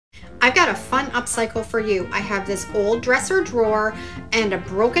I've got a fun upcycle for you. I have this old dresser drawer and a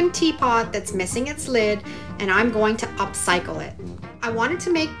broken teapot that's missing its lid, and I'm going to upcycle it. I wanted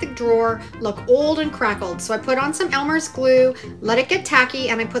to make the drawer look old and crackled, so I put on some Elmer's glue, let it get tacky,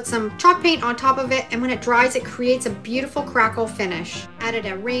 and I put some chalk paint on top of it, and when it dries it creates a beautiful crackle finish. Added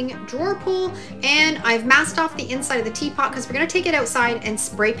a ring drawer pull, and I've masked off the inside of the teapot because we're going to take it outside and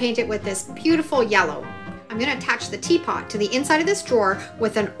spray paint it with this beautiful yellow. I'm going to attach the teapot to the inside of this drawer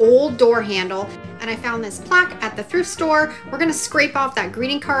with an old door handle, and I found this plaque at the thrift store. We're going to scrape off that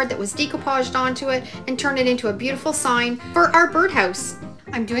greeting card that was decoupaged onto it and turn it into a beautiful sign for our birdhouse.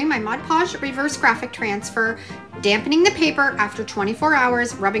 I'm doing my Mod Podge reverse graphic transfer, dampening the paper after 24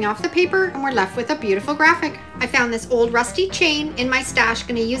 hours, rubbing off the paper, and we're left with a beautiful graphic. I found this old rusty chain in my stash,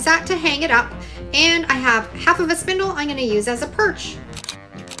 going to use that to hang it up, and I have half of a spindle I'm going to use as a perch.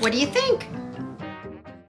 What do you think?